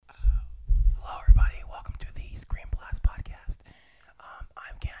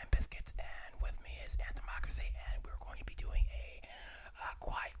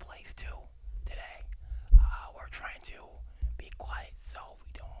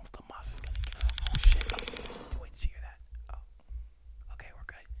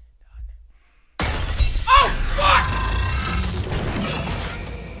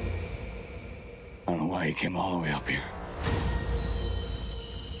came all the way up here.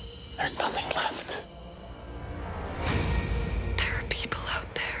 There's nothing left. There are people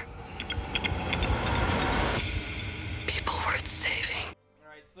out there. People worth saving.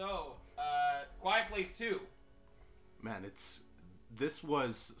 Alright, so, Quiet Place 2. Man, this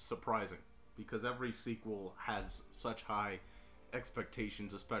was surprising because every sequel has such high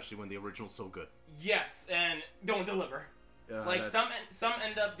expectations, especially when the original's so good. Yes, and don't deliver. Like some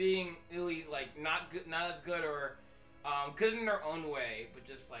end up being really like not good, not as good, or good in their own way, but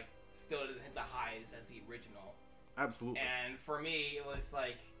just like still doesn't hit the highs as the original. Absolutely. And for me, it was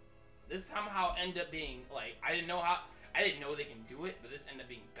like this somehow ended up being like I didn't know they can do it, but this ended up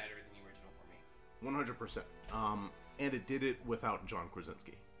being better than the original for me. 100%. And it did it without John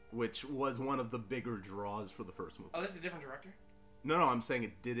Krasinski, which was one of the bigger draws for the first movie. Oh, this is a different director? No, I'm saying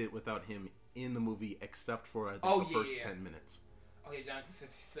it did it without him in the movie, except for I think, the first 10 minutes. Oh yeah, John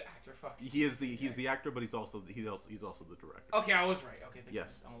Krasinski's the actor. Fuck. He's the actor, but he's also the director. Okay, I was right. Okay, thank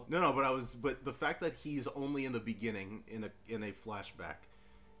yes. you. But the fact that he's only in the beginning in a flashback,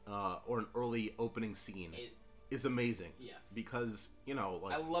 or an early opening scene, is amazing. Yes. Because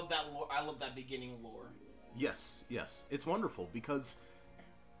like I love that lore. I love that beginning lore. Yes, it's wonderful because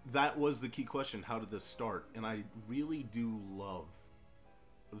that was the key question. How did this start? And I really do love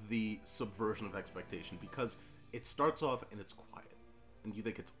the subversion of expectation because it starts off and it's quiet and you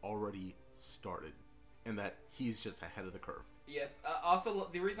think it's already started and that he's just ahead of the curve. Yes. Also,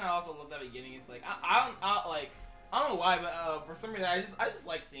 the reason I also love that beginning is like I don't know why, but for some reason I just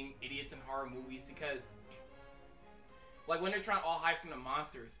like seeing idiots in horror movies because like when they're trying to all hide from the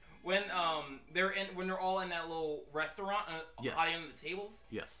monsters. When they're all in that little restaurant, yes. hiding under the tables.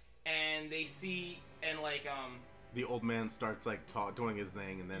 Yes. And they see the old man starts like doing his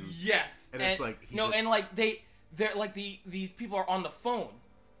thing, and then yes, and it's like they're like these people are on the phone.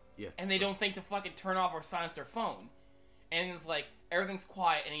 Yes. And they don't think to fucking turn off or silence their phone, and it's like everything's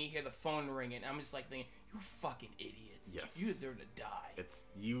quiet, and then you hear the phone ringing. And I'm just like thinking, you fucking idiots. Yes. You deserve to die.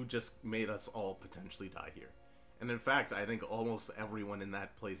 You just made us all potentially die here. And in fact, I think almost everyone in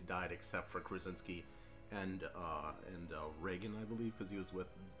that place died except for Krasinski and Reagan, I believe, because he was with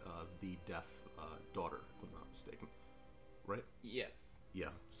the deaf daughter, if I'm not mistaken. Right? Yes. Yeah.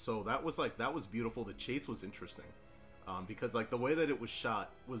 So that was beautiful. The chase was interesting because like the way that it was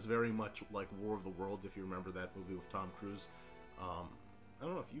shot was very much like War of the Worlds, if you remember that movie with Tom Cruise. I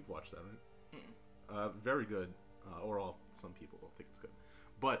don't know if you've watched that, right? Very good. Some people don't think it's good,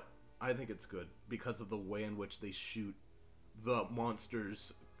 but I think it's good because of the way in which they shoot the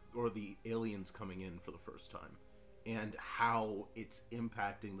monsters or the aliens coming in for the first time and how it's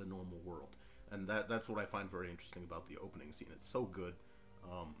impacting the normal world. And that's what I find very interesting about the opening scene. It's so good.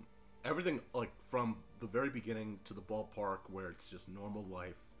 Everything, like, from the very beginning to the ballpark where it's just normal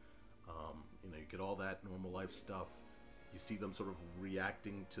life. You get all that normal life stuff. You see them sort of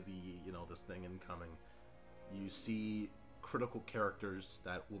reacting to the, this thing incoming. You see critical characters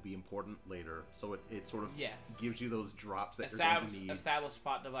that will be important later, so it sort of gives you those drops that you're going to need. Established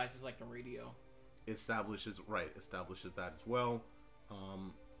plot devices like the radio. Establishes that as well,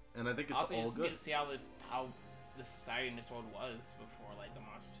 and I think it's also, all just good. Get to see how the society in this world was before like the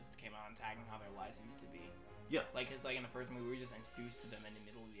monsters just came out and tagging how their lives used to be. Yeah, like it's like in the first movie we were just introduced to them in the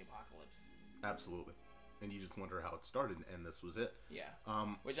middle of the apocalypse. Absolutely. And you just wonder how it started, and this was it. Yeah.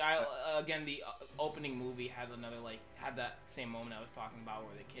 Which again, the opening movie had that same moment I was talking about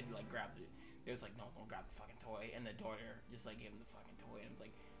where the kid grabbed it. It was like, no, don't grab the fucking toy, and the daughter just gave him the fucking toy, and it's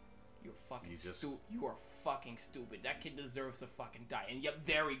like, you're fucking stupid. You are fucking stupid. That kid deserves to fucking die. And yep,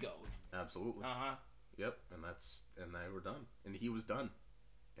 there he goes. Absolutely. Yep, and they were done, and he was done,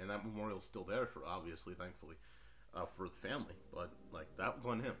 and that memorial's still there obviously, thankfully, for the family, but that was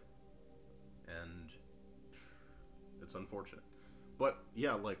on him, and it's unfortunate. But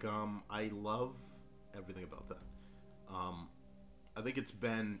yeah, I love everything about that. I think it's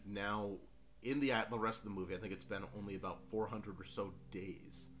been now in the rest of the movie, I think it's been only about 400 or so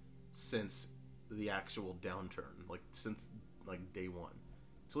days since the actual downturn, since day one.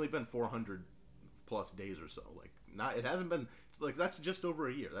 It's only been 400 plus days or so. It hasn't been, that's just over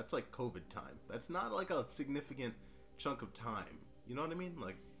a year. That's COVID time. That's not a significant chunk of time. You know what I mean?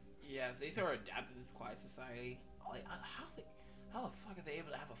 Yes, they sort of adapted this quiet society. How the fuck are they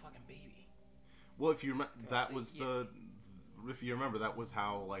able to have a fucking baby? Well, if you remember, if you remember, that was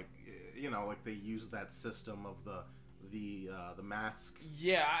how they used that system of the mask.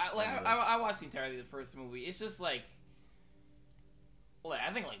 Yeah, I watched the entirety of the first movie. It's just I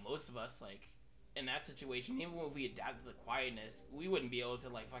think most of us in that situation, even when we adapted to the quietness, we wouldn't be able to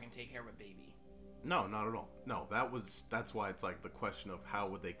fucking take care of a baby. No, not at all. No, that's why it's the question of how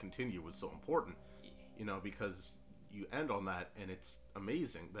would they continue was so important. you know, because you end on that, and it's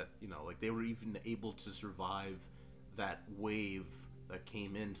amazing that, you know, like, they were even able to survive that wave that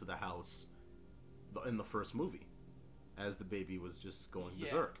came into the house in the first movie, as the baby was just going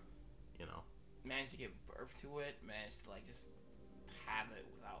berserk, you know. Managed to give birth to it, managed to, like, just have it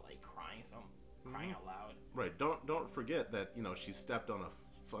without, like, crying out loud. Right, don't forget that, you know, she stepped on a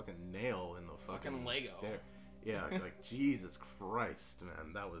fucking nail in the fucking Lego stair. Yeah, like, Jesus Christ,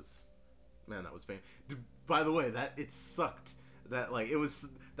 man, that was painful. By the way, that it sucked. That, like,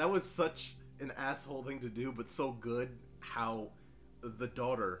 that was such an asshole thing to do, but so good how the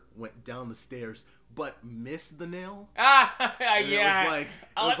daughter went down the stairs but missed the nail. Yeah. It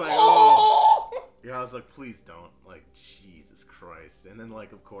was like, oh. Yeah, I was like, please don't. Like, Jesus Christ. And then,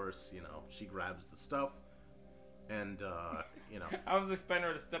 like, of course, you know, she grabs the stuff, and, you know. I was expecting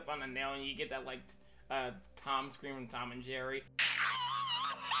her to step on a nail, and you get that, like, Tom screaming Tom and Jerry.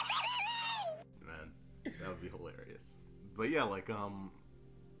 Man, that would be hilarious. But yeah, like,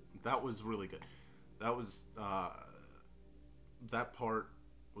 that was really good. That was, that part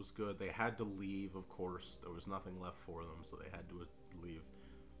was good. They had to leave, of course. There was nothing left for them, so they had to leave.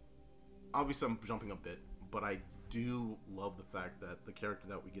 Obviously, I'm jumping a bit, but I do love the fact that the character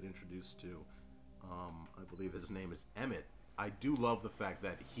that we get introduced to, I believe his name is Emmett. I do love the fact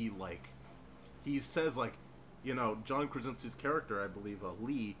that he says, like, you know, John Krasinski's character, I believe,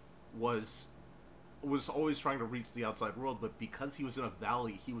 Lee, was always trying to reach the outside world, but because he was in a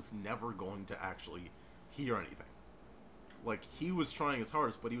valley, he was never going to actually hear anything. Like, he was trying his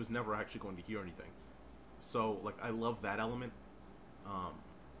hardest, but he was never actually going to hear anything. So, like, I love that element.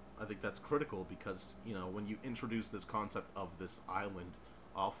 I think that's critical because, you know, when you introduce this concept of this island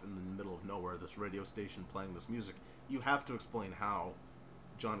off in the middle of nowhere, this radio station playing this music, you have to explain how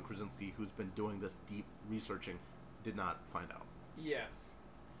John Krasinski, who's been doing this deep researching, did not find out. Yes.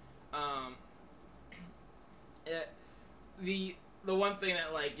 The one thing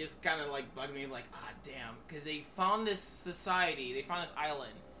that, like, just kind of, like, bugged me, like, damn, because they found this society, they found this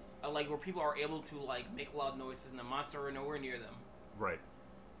island, like, where people are able to, like, make loud noises, and the monster are nowhere near them. Right.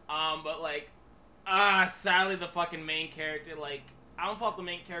 But, like, sadly, the fucking main character, like, I don't fault the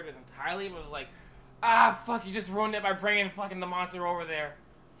main characters entirely, but it was like, fuck, you just ruined it by bringing fucking the monster over there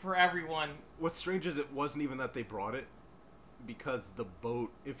for everyone. What's strange is it wasn't even that they brought it, because the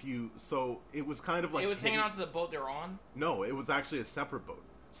boat, it was kind of like... It was hanging on to the boat they're on? No, it was actually a separate boat.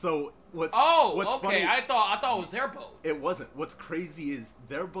 So, what's okay, funny, I thought it was their boat. It wasn't. What's crazy is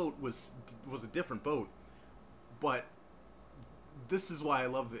their boat was a different boat, but this is why I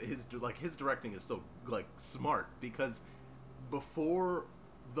love his directing is so, like, smart, because before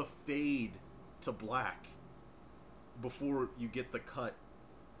the fade to black, before you get the cut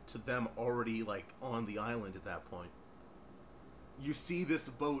to them already, like, on the island at that point, you see this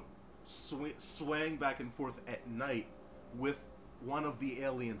boat swaying back and forth at night with one of the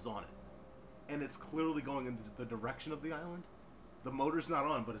aliens on it, and it's clearly going in the direction of the island. The motor's not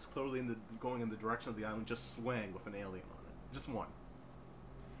on, but it's clearly going in the direction of the island, just swaying with an alien on it, just one.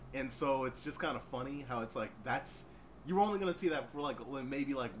 And so it's just kind of funny how it's like, you're only gonna see that for like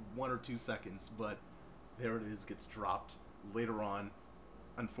maybe like 1 or 2 seconds, but there it is, gets dropped later on.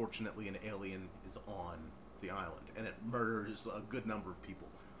 Unfortunately, an alien is on the island, and it murders a good number of people.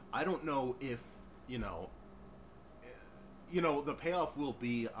 I don't know if, you know, the payoff will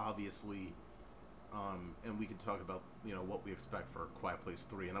be, obviously, and we can talk about, you know, what we expect for Quiet Place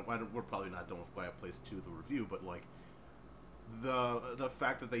 3, and we're probably not done with Quiet Place 2, the review, but, like, the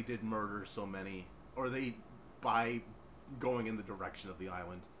fact that they did murder so many, or they, by going in the direction of the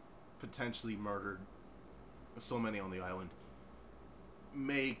island, potentially murdered so many on the island,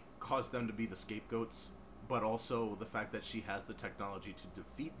 may cause them to be the scapegoats, but also the fact that she has the technology to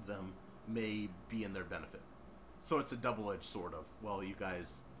defeat them may be in their benefit. So it's a double-edged sword of, well, you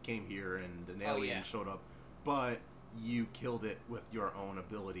guys came here and an alien showed up, but you killed it with your own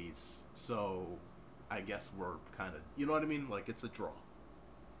abilities, so I guess we're kind of, you know what I mean? Like, it's a draw.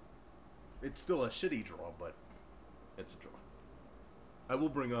 It's still a shitty draw, but it's a draw. I will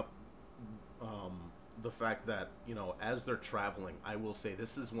bring up the fact that, you know, as they're traveling, I will say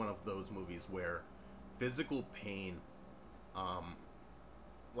this is one of those movies where physical pain, I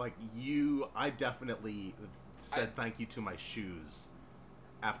definitely said thank you to my shoes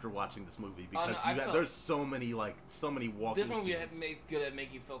after watching this movie, because there's so many walking scenes. This movie makes good at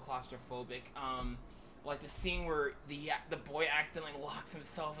making you feel claustrophobic. Like the scene where the boy accidentally locks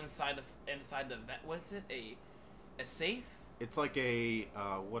himself inside the what's it, a safe? It's like a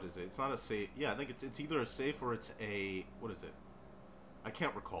what is it? It's not a safe. Yeah, I think it's either a safe or it's a, what is it? I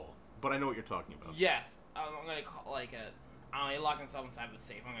can't recall, but I know what you're talking about. Yes, I'm gonna call like a. They locked themselves inside of a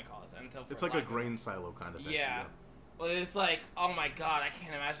safe. I'm gonna call it until. It's like a grain silo kind of thing. Yeah. Well, it's like, oh my god, I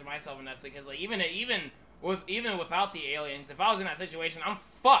can't imagine myself in that because like even without the aliens, if I was in that situation, I'm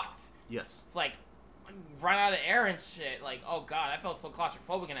fucked. Yes. It's like run out of air and shit. Like, oh god, I felt so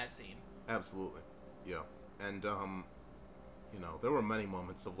claustrophobic in that scene. Absolutely. Yeah. And there were many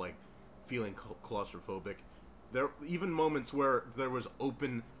moments of like feeling claustrophobic. There even moments where there was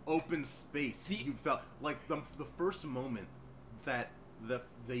open space. You felt like the first moment that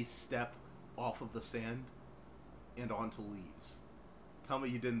they step off of the sand and onto leaves. Tell me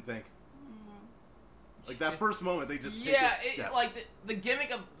you didn't think. Like that first moment, they just take a step. Like the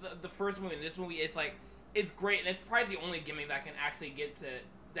gimmick of the first movie and this movie is like it's great, and it's probably the only gimmick that can actually get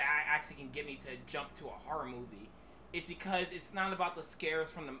me to jump to a horror movie. It's because it's not about the scare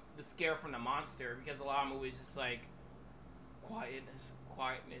from the monster, because a lot of movies just like quietness.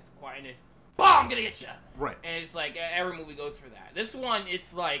 Boom, I'm gonna get you. Right. And it's like every movie goes for that. This one,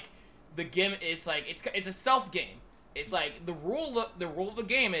 it's like the gimmick. It's like it's a stealth game. It's like the rule of the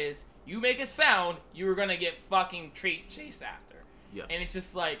game is you make a sound, you're gonna get fucking chased after. Yes. And it's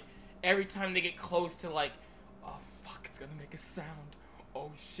just like every time they get close to like, oh fuck, it's gonna make a sound.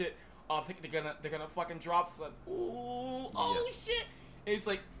 Oh shit. Oh, I think they're gonna fucking drop some. Ooh. Oh yes. shit. And it's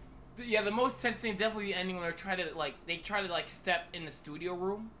like, yeah, the most tense scene definitely the ending when they try to step in the studio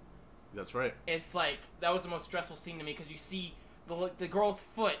room. That's right. It's like that was the most stressful scene to me because you see the girl's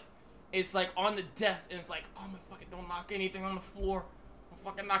foot. It's like on the desk, and it's like, oh my fucking, don't knock anything on the floor. Don't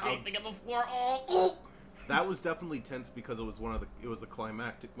fucking knock anything on the floor. Oh. That was definitely tense because it was a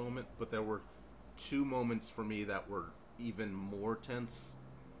climactic moment, but there were two moments for me that were even more tense.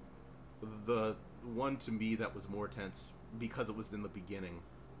 The one to me that was more tense because it was in the beginning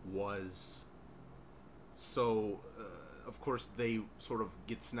was of course they sort of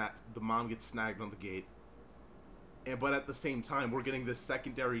get snagged. The mom gets snagged on the gate, but at the same time we're getting this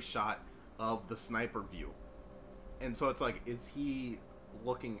secondary shot of the sniper view, and so it's like, is he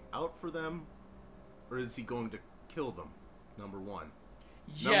looking out for them or is he going to kill them? Number one.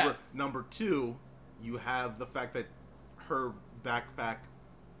 Yes. Number two, you have the fact that her backpack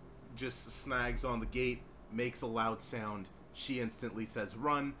just snags on the gate, makes a loud sound. She instantly says,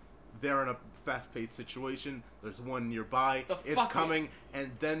 "Run." They're in a fast-paced situation. There's one nearby. It's coming,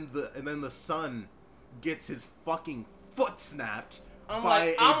 and then the son gets his fucking foot snapped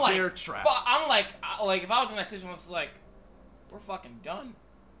by a bear trap. I'm like, if I was in that situation, I was like, we're fucking done.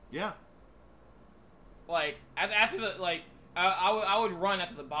 Yeah. Like after the I would run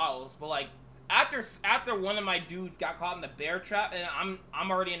after the bottles, but like after one of my dudes got caught in the bear trap, and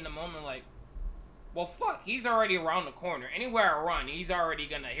I'm already in the moment like, well fuck, he's already around the corner. Anywhere I run, he's already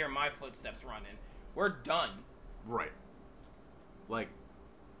gonna hear my footsteps running. We're done. Right. Like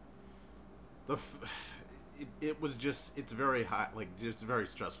it was just, it's very hot, like just very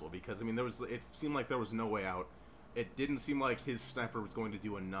stressful because I mean it seemed like there was no way out. It didn't seem like his sniper was going to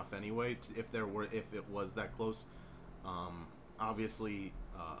do enough anyway if it was that close. Obviously,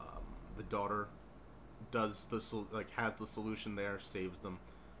 the daughter has the solution there, saves them.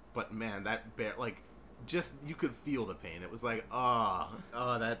 But man, that bear, like, just you could feel the pain. It was like, that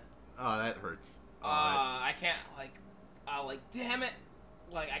hurts. I can't damn it,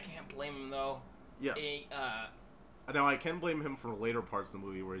 like I can't blame him though. Yeah. Now I can blame him for later parts of the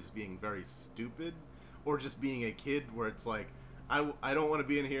movie where he's being very stupid. Or just being a kid where it's like, I don't want to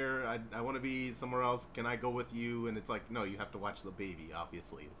be in here, I want to be somewhere else, can I go with you? And it's like, no, you have to watch the baby,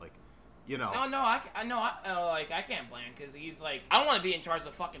 obviously. Like, you know. I can't blame him, because he's like, I don't want to be in charge of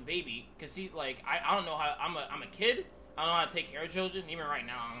the fucking baby, because he's like, I don't know how, I'm a kid, I don't know how to take care of children, even right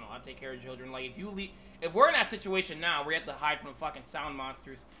now, I don't know how to take care of children. Like, if we're in that situation now, where we have to hide from fucking sound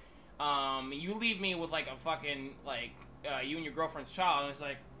monsters, you leave me with like a fucking, like, you and your girlfriend's child, and it's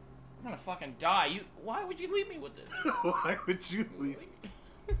like, I'm gonna fucking die. Why would you leave me with this? Why would you leave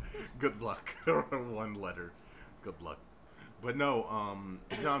me? Good luck. One letter. Good luck. But no,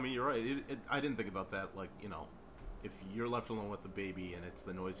 I mean, you're right. I didn't think about that. Like, you know, if you're left alone with the baby and it's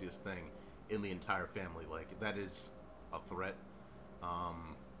the noisiest thing in the entire family, like, that is a threat.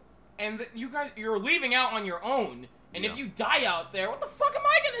 And you're leaving out on your own. And if you die out there, what the fuck am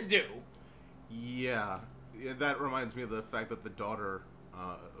I gonna do? Yeah. That reminds me of the fact that the daughter,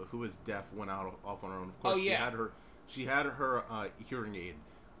 who is deaf, went off on her own. Of course, she had her hearing aid,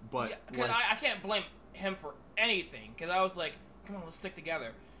 but because I can't blame him for anything. Because I was like, come on, let's stick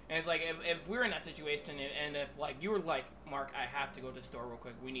together. And it's like if we're in that situation, and if like you were like, Mark, I have to go to the store real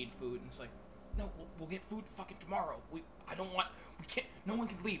quick. We need food. And it's like, no, we'll get food fucking tomorrow. We can't. No one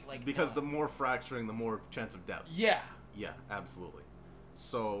can leave. Like because the more fracturing, the more chance of death. Yeah. Yeah, absolutely.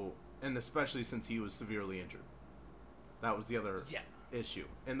 So, and especially since he was severely injured. That was the other Yeah. issue.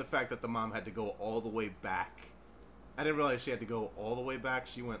 And the fact that the mom had to go all the way back. I didn't realize she had to go all the way back.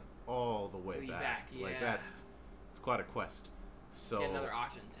 She went all the way back. Like, yeah. it's quite a quest. So Get another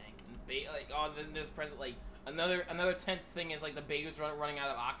oxygen tank. And then there's present, like, another tense thing is, like, the baby's running out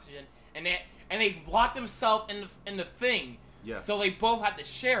of oxygen. And they locked themselves in the thing. Yes. So they both had to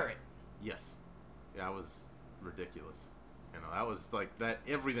share it. Yes. Yeah, that was ridiculous. You know, that was like that.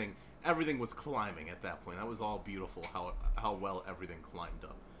 Everything was climbing at that point. That was all beautiful. How well everything climbed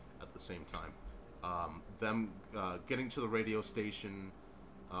up at the same time. Them getting to the radio station.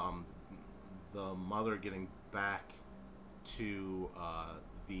 The mother getting back to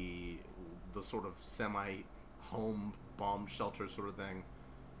the sort of semi-home bomb shelter sort of thing,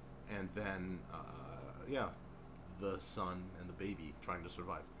 and then the son and the baby trying to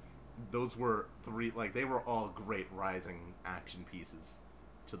survive. Those were three, like, they were all great rising action pieces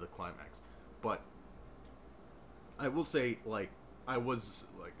to the climax. But I will say, like, I was,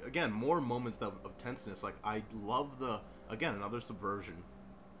 like, again, more moments of tenseness. Like, I love another subversion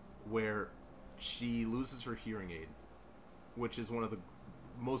where she loses her hearing aid, which is one of the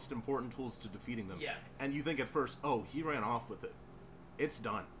most important tools to defeating them. Yes. And you think at first, oh, he ran off with it. It's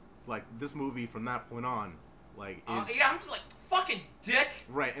done. Like, this movie from that point on, like, is... yeah, I'm just like, fucking dick!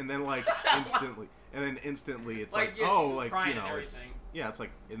 Right, and then, like, instantly, it's like, yeah, oh, she's like, crying you and know, it's... everything. Yeah, it's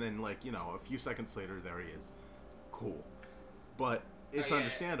like, and then, like, you know, a few seconds later, there he is. Cool. But it's yeah,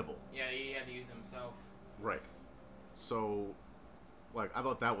 understandable. Yeah, he had to use it himself. Right. So, like, I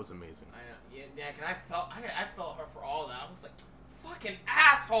thought that was amazing. I know. Yeah, cause I felt her for all that. I was like, fucking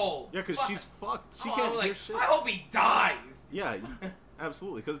asshole! Yeah, because she's fucked. She I can't was hear like, shit. I hope he dies! Yeah,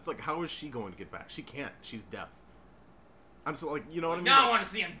 absolutely. Because it's like, how is she going to get back? She can't. She's deaf. I'm so, like, you know what I mean? Now I Like, want to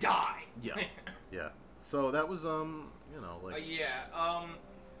see him die! yeah. Yeah. So that was, you know, like...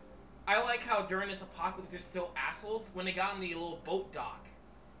 I like how during this apocalypse there's still assholes. When they got in the little boat dock,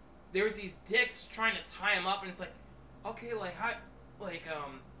 there's these dicks trying to tie him up, and it's like, okay, like, how, like,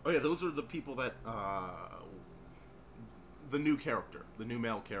 Oh yeah, those are the people that, the new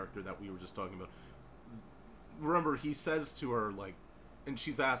male character that we were just talking about. Remember, he says to her, like, and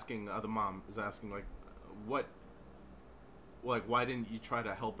she's asking, the mom is asking, like, why didn't you try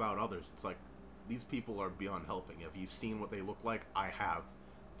to help out others? It's like, these people are beyond helping. Have you seen what they look like? I have.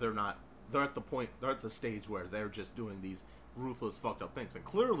 They're at the stage where they're just doing these ruthless, fucked up things. And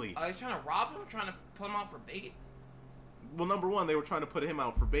clearly... he's trying to rob him, trying to put him out for bait. Well, number one, they were trying to put him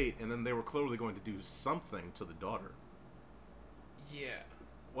out for bait, and then they were clearly going to do something to the daughter. Yeah.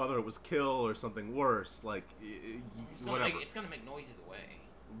 Whether it was kill or something worse, like, whatever. It's gonna make noise either way.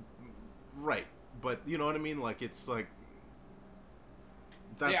 Right. But, you know what I mean? Like, it's like...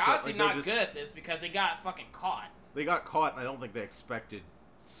 They're obviously not good at this because they got fucking caught. They got caught, and I don't think they expected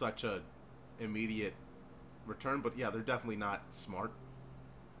such a immediate return. But yeah, they're definitely not smart.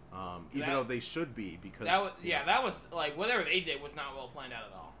 Even though they should be, because... that was, like, whatever they did was not well planned out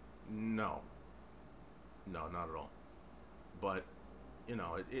at all. No, not at all. But, you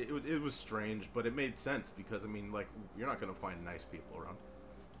know, it was strange, but it made sense because, I mean, like, you're not going to find nice people around.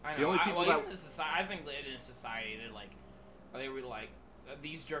 I know. The only people that... even in society, I think in society, they were like,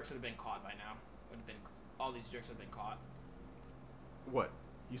 these jerks would have been caught by now. All these jerks would have been caught. What?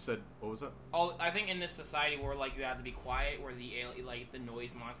 You said, what was that? I think in this society where, like, you have to be quiet, where the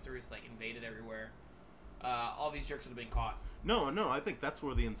noise monsters, like, invaded everywhere, all these jerks would have been caught. No, I think that's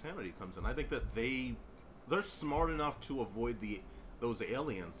where the insanity comes in. I think that they're smart enough to avoid those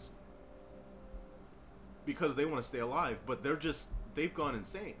aliens because they want to stay alive, but they've gone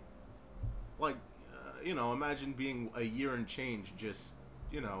insane. Like, you know, imagine being a year and change just,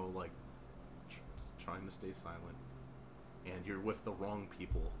 you know, like, trying to stay silent, and you're with the wrong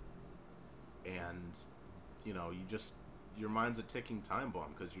people, and, you know, your mind's a ticking time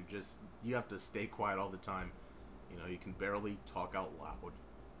bomb because you have to stay quiet all the time. You know, you can barely talk out loud.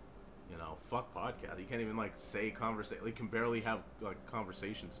 You know, fuck podcast. You can't even, like, say conversation. You can barely have, like,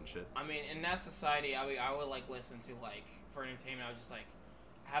 conversations and shit. I mean, in that society, I would like listen to, like, for entertainment, I would just like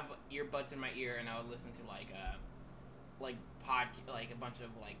have earbuds in my ear, and I would listen to like a bunch of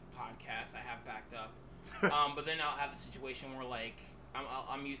like podcasts I have backed up. But then I'll have a situation where like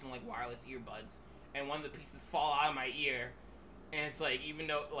I'm using like wireless earbuds, and one of the pieces fall out of my ear, and it's like, even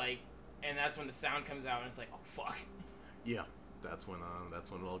though like, and that's when the sound comes out, and it's like, oh fuck. Yeah, that's when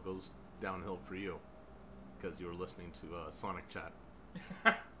it all goes downhill for you, because you were listening to Sonic Chat,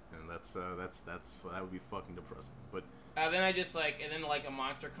 and that would be fucking depressing. But then I just like, and then like a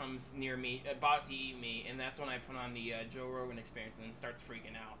monster comes near me, about to eat me, and that's when I put on the Joe Rogan Experience and starts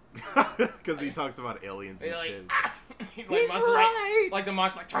freaking out. Because he talks about aliens and shit. He's right! Like the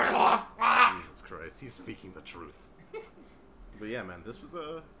monster's like, turn it off! Ah! Jesus Christ, he's speaking the truth. But yeah, man, this was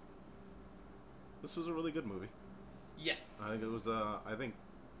a really good movie. Yes. I think it was. I think,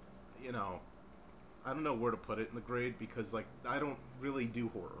 you know, I don't know where to put it in the grade because like I don't really do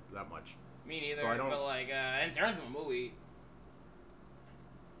horror that much. Me neither. So I don't- But like in terms of a movie,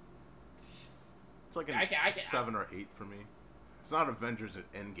 It's like a I can't- 7 or 8 for me. It's not Avengers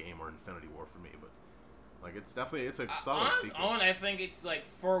at Endgame or Infinity War for me, but like it's a solid on its sequel. own, I think it's like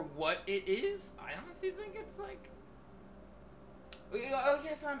for what it is. I honestly think it's like. Oh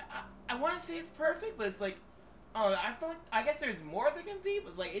yes, I want to say it's perfect, but it's like, oh, I feel like I guess there's more there can be,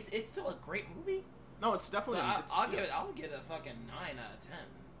 but like it's still a great movie. No, it's definitely. So it's, I'll give it a fucking 9 out of 10.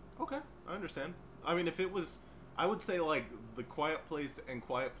 Okay, I understand. I mean, if it was, I would say like The Quiet Place and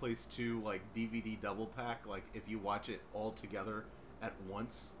Quiet Place 2 like DVD double pack. Like if you watch it all together at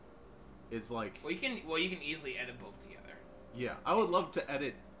once, is like. Well, you can easily edit both together. Yeah, I would love to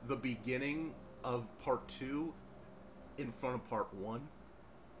edit the beginning of part 2 in front of part 1,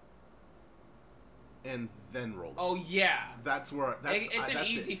 and then roll it. Oh yeah, That's where it's an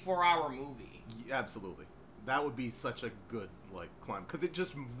easy 4-hour movie. Yeah, absolutely. That would be such a good like climb because it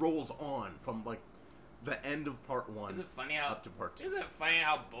just rolls on from like the end of part 1 Is it funny how up to part 2. Is it funny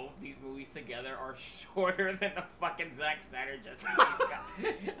how both these movies together are shorter than the fucking Zack Snyder Justice League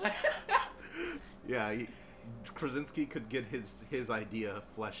got? Yeah, Krasinski could get his idea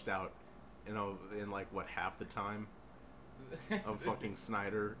fleshed out, you know, in like what half the time of fucking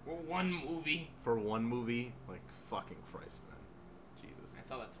Snyder One movie. for one movie. Like fucking Christ, man. Jesus. I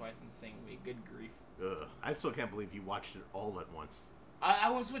saw that twice in the same movie. Good grief. Ugh. I still can't believe you watched it all at once.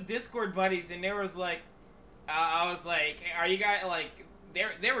 I was with Discord buddies and there was like, I was like, hey, are you guys like?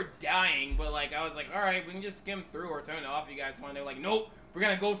 They were dying, but like I was like, all right, we can just skim through or turn it off. If you guys want? They're like, nope, we're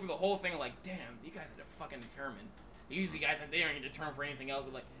gonna go through the whole thing. I'm like, damn, you guys are fucking determined. Usually, guys they aren't determined for anything else,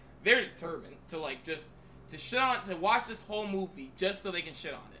 but like they're determined to like just to watch this whole movie just so they can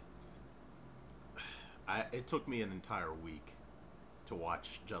shit on it. It took me an entire week to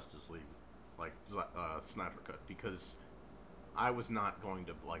watch Justice League, like Snyder Cut, because I was not going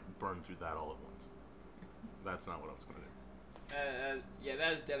to like burn through that all at once. That's not what I was going to do. Yeah,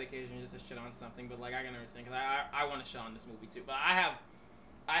 that is dedication just to shit on something. But like I can understand because I want to shit on this movie too. But I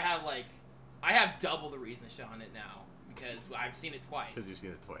have double the reason to shit on it now because I've seen it twice. Because you've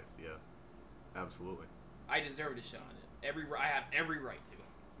seen it twice, yeah, absolutely. I deserve to shit on it. I have every right to.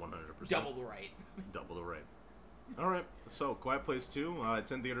 100%. Double the right. Double the right. All right. So, Quiet Place 2.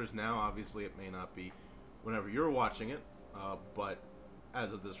 It's in theaters now. Obviously, it may not be whenever you're watching it, but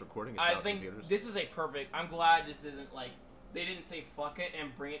as of this recording, it's I out think in theaters. this is a perfect. I'm glad this isn't like they didn't say fuck it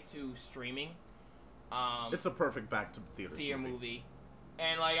and bring it to streaming. It's a perfect back to theaters movie.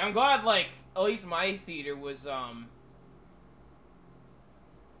 And like I'm glad like at least my theater was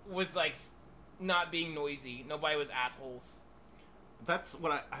like not being noisy. Nobody was assholes. That's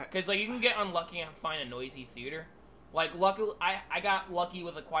what I Because like you can get unlucky and find a noisy theater. Like luckily, I got lucky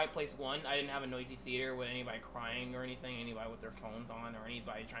with A Quiet Place 1. I didn't have a noisy theater with anybody crying or anything, anybody with their phones on, or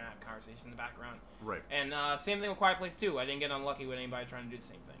anybody trying to have conversation in the background. right. And same thing with Quiet Place 2. I didn't get unlucky with anybody trying to do the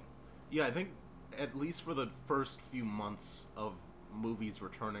same thing. Yeah, I think at least for the first few months of movies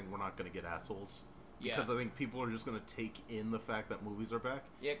returning, we're not going to get assholes. Yeah. Because I think people are just going to take in the fact that movies are back.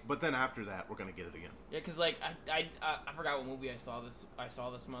 Yeah. But then after that, we're going to get it again. Yeah, because like I forgot what movie I saw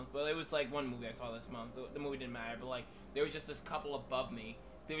this month, but it was like one movie I saw this month. The movie didn't matter, but like there was just this couple above me.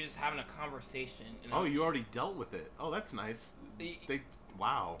 They were just having a conversation. And Oh, you already dealt with it. Oh, that's nice.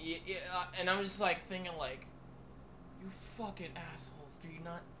 Wow. Yeah, and I'm just like thinking like, you fucking assholes.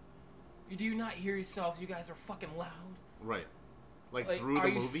 Do you not hear yourselves? You guys are fucking loud. Right. Like through the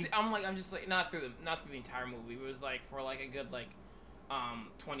movie? I'm just like not through the entire movie. It was like for like a good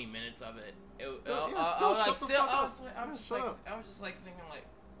 20 minutes of it. I was just like thinking like,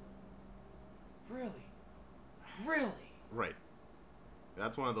 really. Right.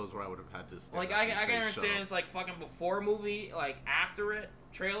 That's one of those where I would have had to stand Like up I and say, can "Shut understand up." it's like fucking before movie, like after it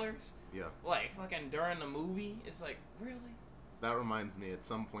trailers. Yeah. Like fucking during the movie, it's like really. That reminds me, at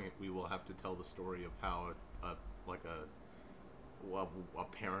some point we will have to tell the story of how a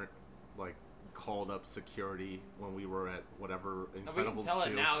parent like called up security when we were at whatever Incredibles 2. We can tell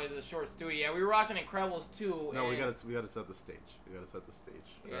it now. It's a short story. Yeah, we were watching Incredibles 2. No, we gotta set the stage. Yeah.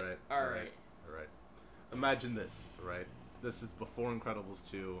 All right. All right. Imagine this, right? This is before Incredibles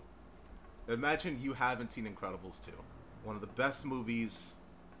 2. Imagine you haven't seen Incredibles 2. One of the best movies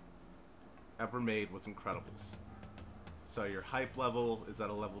ever made was Incredibles. So your hype level is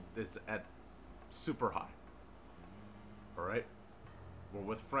at super high. All right? We're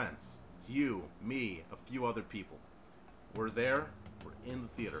with friends. It's you, me, a few other people. We're there. We're in the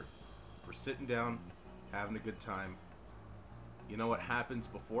theater. We're sitting down, having a good time. You know what happens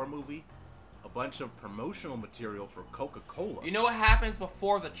before a movie? A bunch of promotional material for Coca-Cola. You know what happens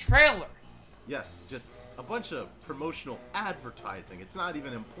before the trailers? Yes, just a bunch of promotional advertising. It's not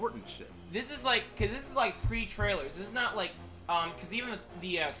even important shit. This is like, because this is like pre-trailers. This is not like, because even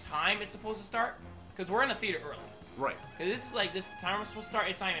the time it's supposed to start, because we're in the theater early. Right. Because this is like, this the time we're supposed to start,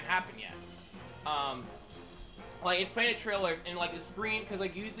 it's not even happened yet. Like, it's playing the trailers, and like the screen, because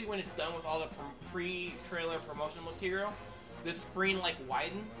like usually when it's done with all the pre-trailer promotional material, the screen like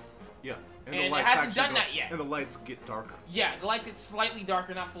widens. Yeah. And the it lights hasn't actually done that yet. And the lights get darker. Yeah, the lights get slightly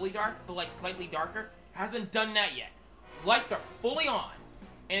darker, not fully dark, but like slightly darker. Hasn't done that yet. Lights are fully on,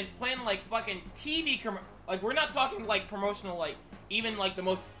 and it's playing like fucking TV like, we're not talking like promotional, like even like the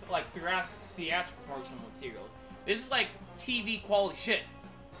most like theatrical promotional materials. This is like TV quality shit,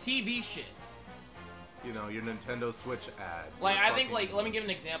 TV shit. You know, your Nintendo Switch ad. Like, your I think, fucking- like, let me give an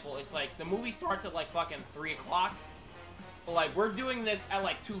example. It's like the movie starts at like fucking 3 o'clock. But like, we're doing this at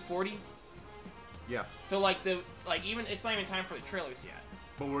like 2:40. Yeah. So like even it's not even time for the trailers yet.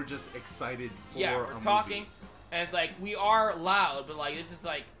 But we're just excited for Yeah, a we're movie. talking, and it's like we are loud, but like this is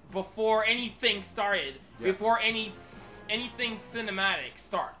like before anything started, Yes. before anything cinematic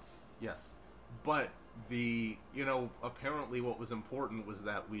starts. Yes. But apparently what was important was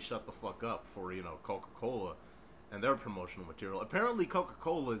that we shut the fuck up for, Coca-Cola and their promotional material. Apparently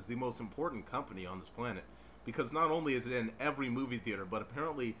Coca-Cola is the most important company on this planet, because not only is it in every movie theater, but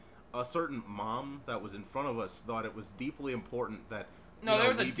apparently a certain mom that was in front of us thought it was deeply important that No, there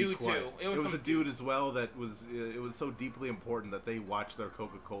was a we be dude, quiet. too. It was some a dude as well that was. It was so deeply important that they watched their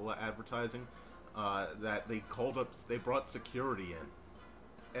Coca-Cola advertising that they called up. They brought security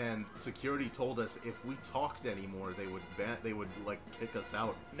in, and security told us if we talked anymore, they would like kick us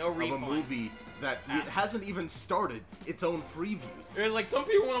out No of refund. a movie that it hasn't even started its own previews. There's like some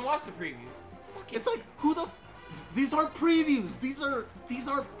people want to watch the previews. Fucking It's like, who the? These aren't previews. These are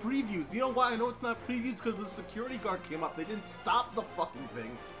previews. You know why I know it's not previews? Because the security guard came up. They didn't stop the fucking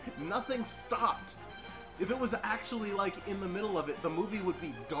thing. Nothing stopped. If it was actually like in the middle of it, the movie would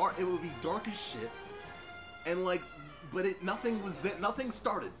be dark. It would be dark as shit. And like, but nothing was there. Nothing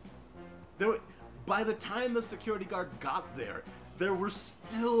started. By the time the security guard got there were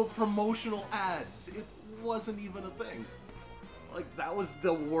still promotional ads. It wasn't even a thing. Like, that was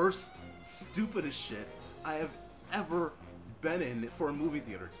the worst, stupidest shit I have ever been in for a movie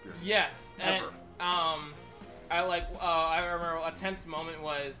theater experience. Yes, Ever. and I remember a tense moment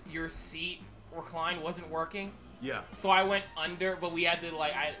was your seat recline wasn't working, Yeah. so I went under, but we had to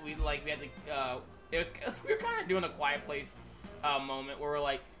we were kind of doing a Quiet Place moment where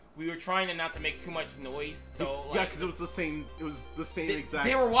we were trying not to make too much noise, so Yeah, because it was the same exact.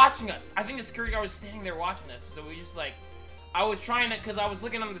 they were watching us. I think the security guard was standing there watching us, so we just I was trying to, because I was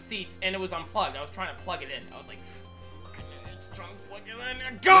looking on the seats and it was unplugged. I was trying to plug it in. I was like, fucking just trying to plug it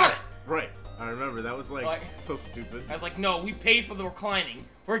in. I got it! Right. I remember. That was Like- so stupid. I was like, no, we paid for the reclining.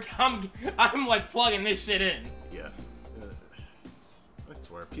 I'm like plugging this shit in. Yeah. I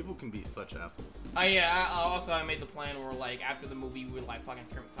swear, people can be such assholes. I made the plan where after the movie we would fucking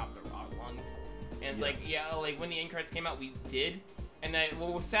scream at the top of our lungs. And it's when the end credits came out, we did. And then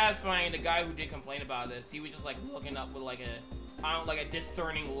what was satisfying, the guy who did complain about this, he was just looking up with a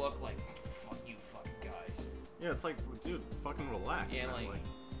discerning look, fuck you fucking guys. Yeah, it's like, dude, fucking relax. Yeah, man.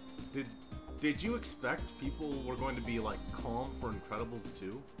 Did you expect people were going to be calm for Incredibles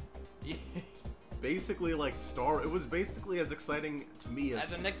 2? Yeah. Basically, it was basically as exciting to me as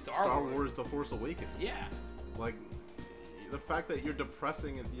the next Star Wars: The Force Awakens. Yeah. Like, the fact that you're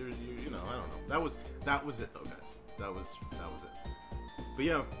depressing and I don't know. That was it though, guys. That was it. But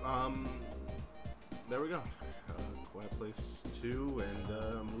yeah, there we go. Quiet Place 2 and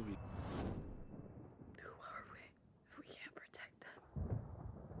movie.